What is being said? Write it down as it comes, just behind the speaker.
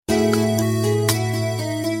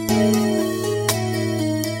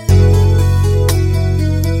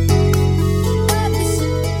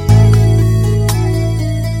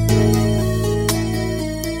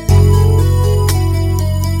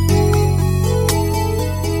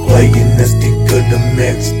Playing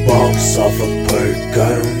𝕭𝕭𝖚𝕭𝑚𝑖𝒃 box off a perk.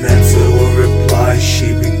 I don't answer or reply,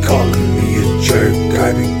 she be calling me a jerk.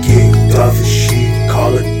 I be kicked off a sheet,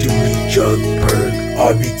 Call of Duty jug perk.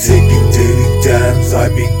 I be taking daily dams, I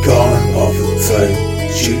be gone off a turn.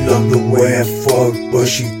 She love the way I fuck, but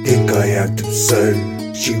she think I act absurd.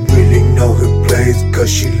 She really know her place,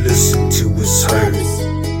 cause she listen to us hers.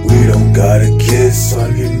 We don't gotta kiss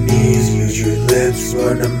on your knees, use your lips,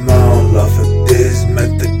 run a mile off of this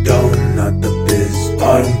methadone, not the biz.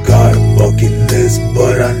 I don't got a bucket list,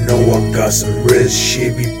 but I know I got some wrist. She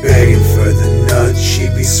be begging for the nuts, she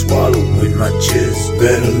be swallowing my jizz.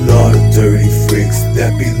 Bet a lot of dirty freaks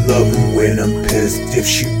that be loving when I'm pissed. If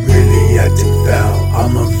she really acting foul,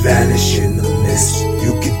 I'ma vanish in the mist.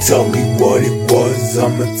 You can tell me what it was,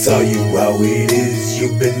 I'ma tell you how it is.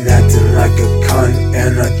 You've been acting like a cunt,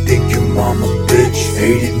 and I think your mama bitch.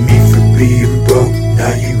 Hated me for being broke, now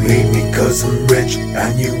you hate me cause I'm rich.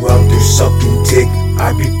 And you out there sucking dick,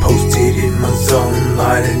 I be posted in my zone,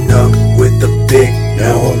 lining up with the big.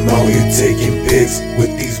 Now I'm out here taking pics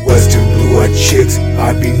with these western blue-eyed chicks.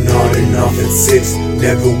 I be nodding off at 6,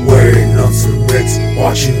 never wearing on some bricks,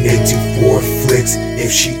 watching 824 flicks.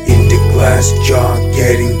 If she into glass jaw,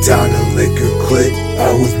 getting down to lick her clit.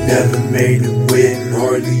 I was never made to win,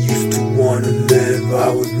 hardly used to wanna live. I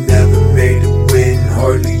was never made to win,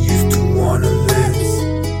 hardly used to wanna live.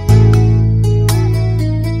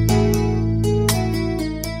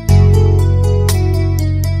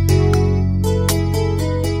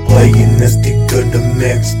 Playing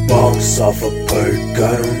𝕭𝕭𝖚𝕭𝑚𝑖𝒃 box off a perk.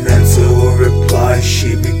 I don't answer or reply,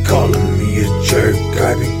 she be calling me a jerk.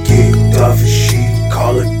 I be kicked off a sheet,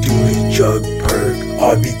 Call of Duty jug perk.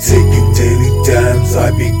 I be taking daily dams,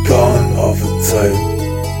 I be gone off a turn.